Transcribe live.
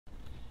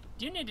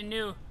Do you need a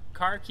new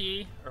car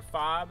key or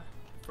fob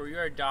for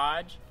your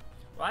Dodge?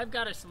 Well, I've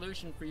got a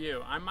solution for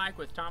you. I'm Mike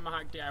with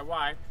Tomahawk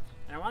DIY,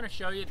 and I want to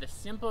show you the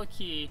Simple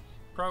Key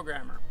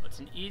Programmer. It's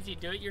an easy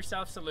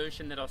do-it-yourself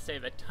solution that'll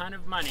save a ton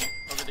of money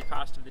over the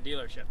cost of the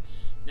dealership.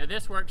 Now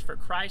this works for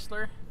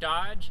Chrysler,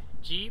 Dodge,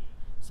 Jeep,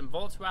 some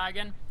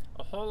Volkswagen,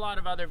 a whole lot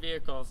of other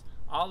vehicles,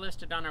 all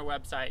listed on our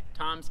website,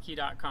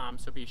 tomskey.com,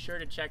 so be sure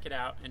to check it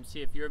out and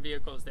see if your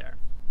vehicle is there.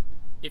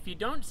 If you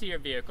don't see your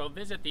vehicle,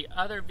 visit the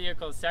Other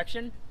Vehicles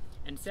section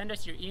and send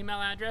us your email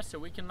address so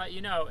we can let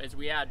you know as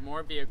we add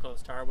more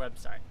vehicles to our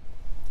website.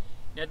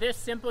 Now this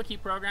Simple Key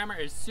Programmer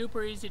is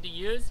super easy to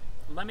use.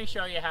 Let me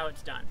show you how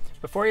it's done.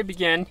 Before you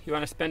begin, you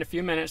want to spend a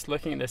few minutes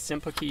looking at the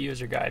Simple Key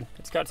User Guide.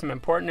 It's got some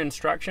important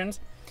instructions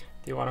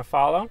that you want to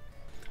follow.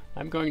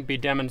 I'm going to be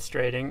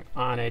demonstrating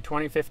on a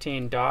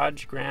 2015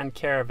 Dodge Grand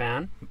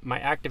Caravan. My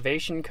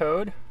activation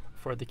code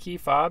for the key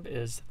fob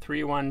is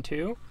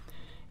 312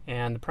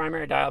 and the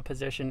primary dial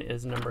position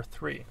is number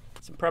 3.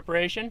 Some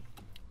preparation.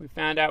 We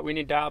found out we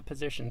need dial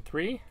position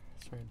 3,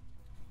 so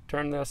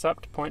turn this up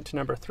to point to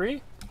number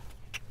 3.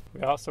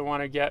 We also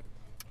want to get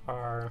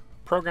our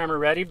programmer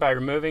ready by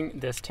removing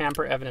this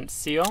tamper evidence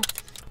seal.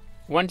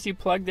 Once you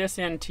plug this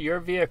into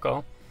your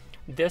vehicle,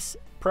 this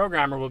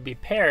programmer will be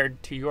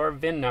paired to your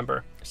VIN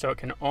number, so it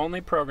can only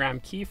program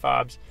key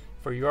fobs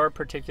for your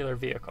particular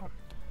vehicle.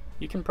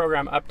 You can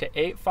program up to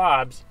 8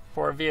 fobs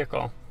for a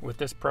vehicle with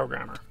this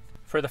programmer.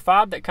 For the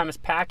fob that comes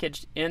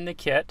packaged in the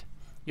kit,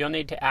 you'll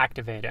need to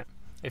activate it.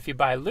 If you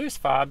buy loose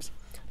fobs,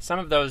 some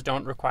of those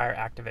don't require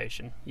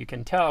activation. You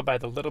can tell by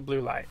the little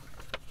blue light.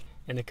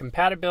 In the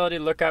compatibility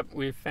lookup,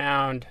 we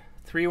found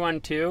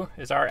 312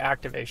 is our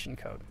activation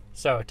code.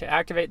 So to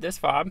activate this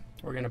fob,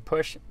 we're going to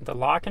push the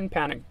lock and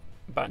panic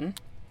button.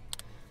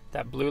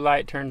 That blue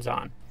light turns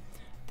on.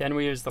 Then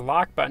we use the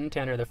lock button to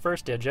enter the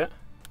first digit,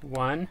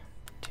 1,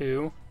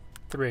 2,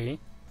 3.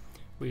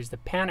 We use the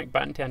panic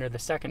button to enter the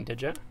second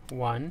digit,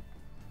 1.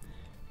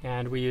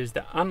 And we use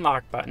the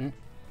unlock button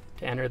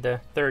to enter the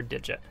third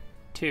digit,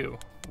 2,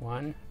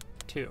 1,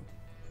 2.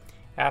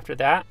 After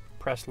that,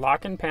 press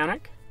lock and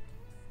panic,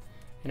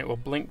 and it will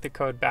blink the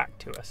code back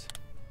to us.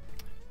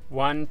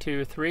 1,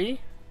 2,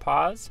 3,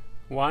 pause,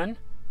 1,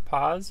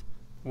 pause,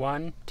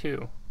 1,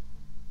 2.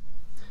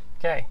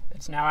 Okay,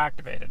 it's now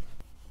activated.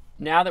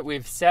 Now that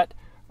we've set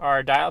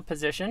our dial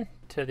position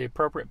to the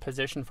appropriate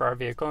position for our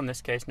vehicle, in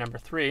this case number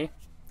 3,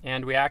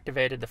 and we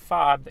activated the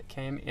fob that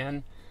came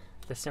in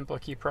the Simple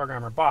Key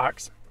Programmer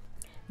box,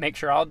 make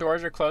sure all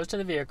doors are closed to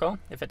the vehicle.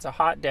 If it's a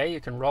hot day,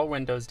 you can roll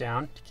windows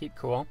down to keep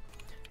cool.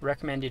 I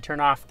recommend you turn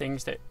off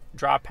things that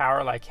draw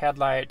power like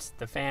headlights,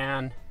 the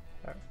fan,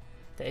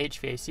 the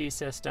HVAC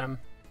system,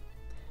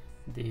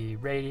 the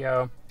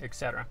radio,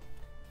 etc.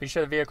 Be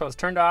sure the vehicle is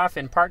turned off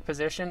in park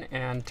position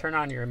and turn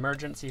on your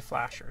emergency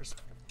flashers.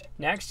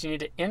 Next, you need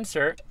to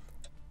insert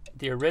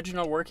the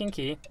original working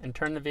key and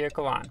turn the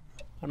vehicle on.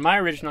 On my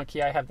original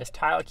key, I have this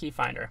tile key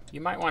finder.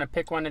 You might want to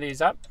pick one of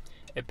these up.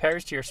 It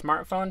pairs to your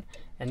smartphone,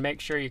 and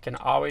make sure you can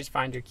always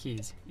find your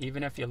keys,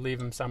 even if you leave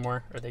them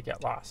somewhere or they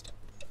get lost.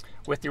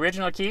 With the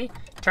original key,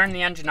 turn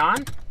the engine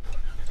on.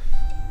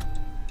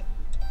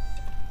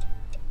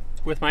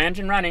 With my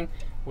engine running,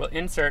 we'll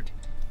insert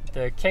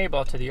the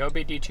cable to the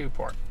OBD2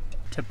 port.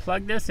 To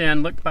plug this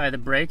in, look by the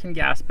brake and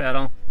gas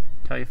pedal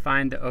until you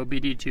find the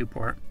OBD2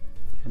 port,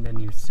 and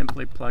then you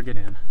simply plug it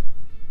in.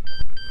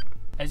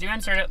 As you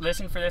insert it,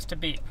 listen for this to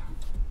beep.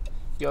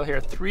 You'll hear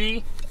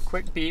 3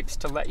 quick beeps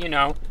to let you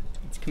know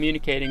it's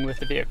communicating with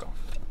the vehicle.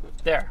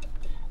 There.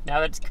 Now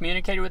that it's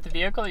communicated with the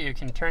vehicle, you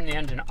can turn the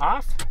engine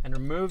off and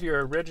remove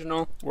your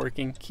original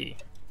working key.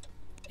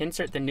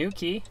 Insert the new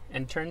key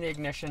and turn the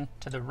ignition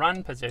to the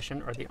run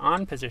position or the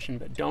on position,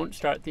 but don't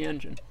start the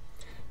engine.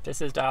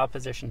 This is dial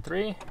position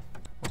 3.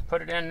 We'll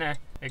put it in the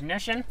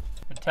ignition.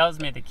 It tells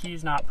me the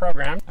key's not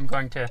programmed. I'm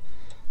going to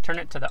turn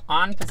it to the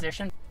on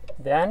position.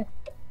 Then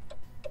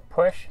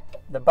push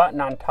the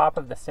button on top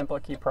of the Simple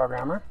Key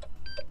Programmer.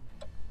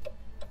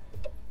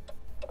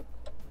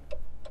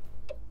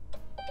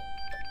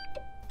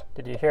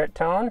 Did you hear it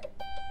tone?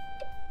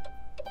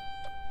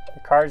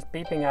 The car's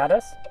beeping at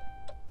us.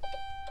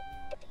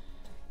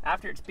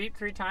 After it's beeped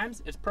 3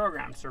 times, it's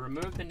programmed. So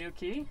remove the new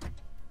key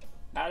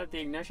out of the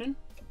ignition.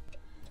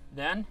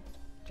 Then,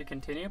 to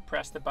continue,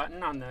 press the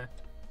button on the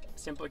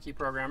Simple Key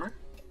Programmer.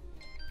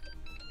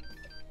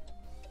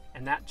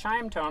 And that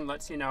chime tone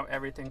lets you know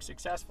everything's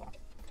successful.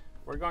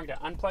 We're going to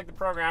unplug the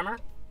programmer,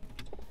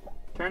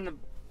 turn the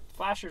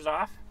flashers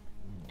off,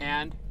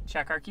 and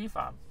check our key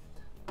fob.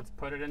 Let's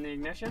put it in the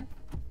ignition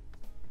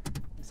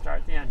and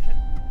start the engine.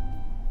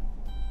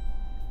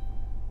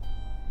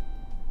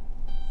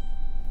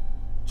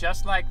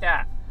 Just like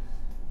that.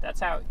 That's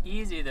how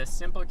easy this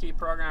Simple Key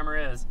Programmer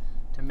is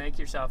to make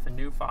yourself a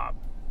new fob.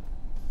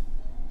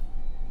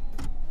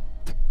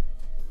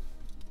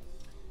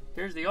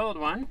 Here's the old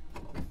one.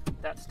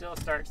 That still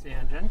starts the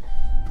engine.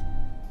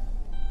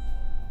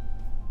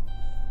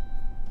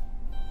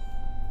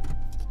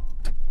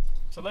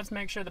 So let's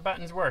make sure the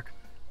buttons work.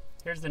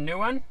 Here's the new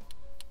one.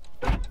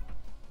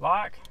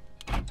 Lock,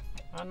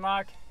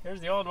 unlock.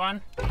 Here's the old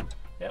one.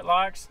 It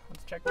locks.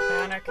 Let's check the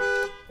panic.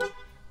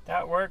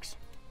 That works.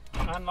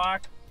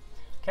 Unlock.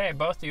 Okay,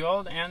 both the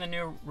old and the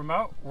new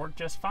remote work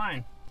just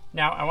fine.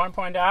 Now, I want to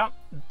point out,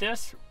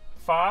 this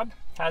fob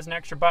has an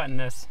extra button,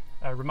 this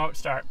remote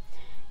start.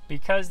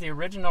 Because the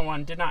original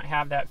one did not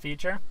have that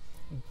feature,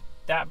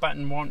 that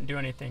button won't do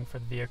anything for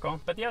the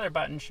vehicle, but the other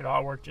buttons should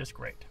all work just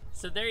great.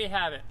 So there you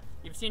have it.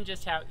 You've seen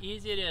just how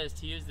easy it is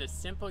to use this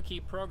simple key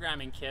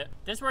programming kit.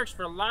 This works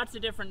for lots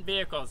of different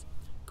vehicles: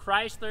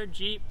 Chrysler,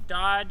 Jeep,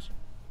 Dodge,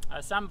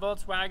 some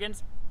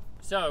Volkswagens.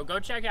 So go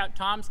check out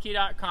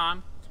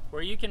tomskey.com,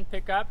 where you can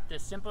pick up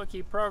this simple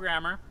key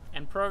programmer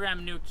and program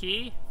a new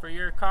key for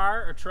your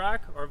car or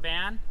truck or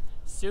van.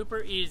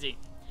 Super easy.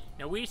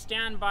 Now, we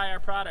stand by our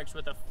products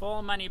with a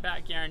full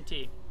money-back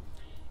guarantee.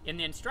 In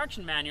the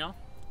instruction manual,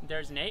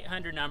 there's an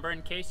 800 number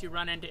in case you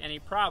run into any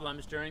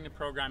problems during the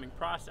programming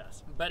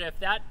process. But if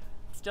that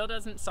still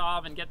doesn't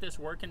solve and get this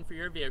working for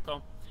your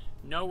vehicle,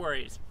 no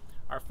worries.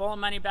 Our full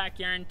money-back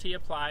guarantee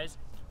applies.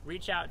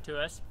 Reach out to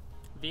us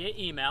via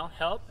email,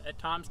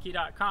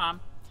 help@tomskey.com,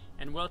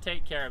 and we'll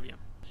take care of you.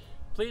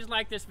 Please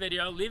like this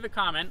video, leave a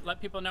comment,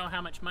 let people know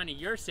how much money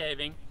you're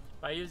saving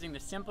by using the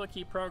simple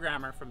key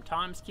programmer from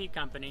Tom's Key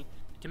Company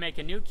to make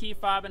a new key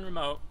fob and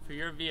remote for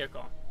your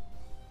vehicle.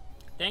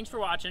 Thanks for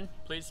watching.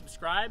 Please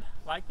subscribe,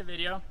 like the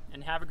video,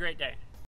 and have a great day.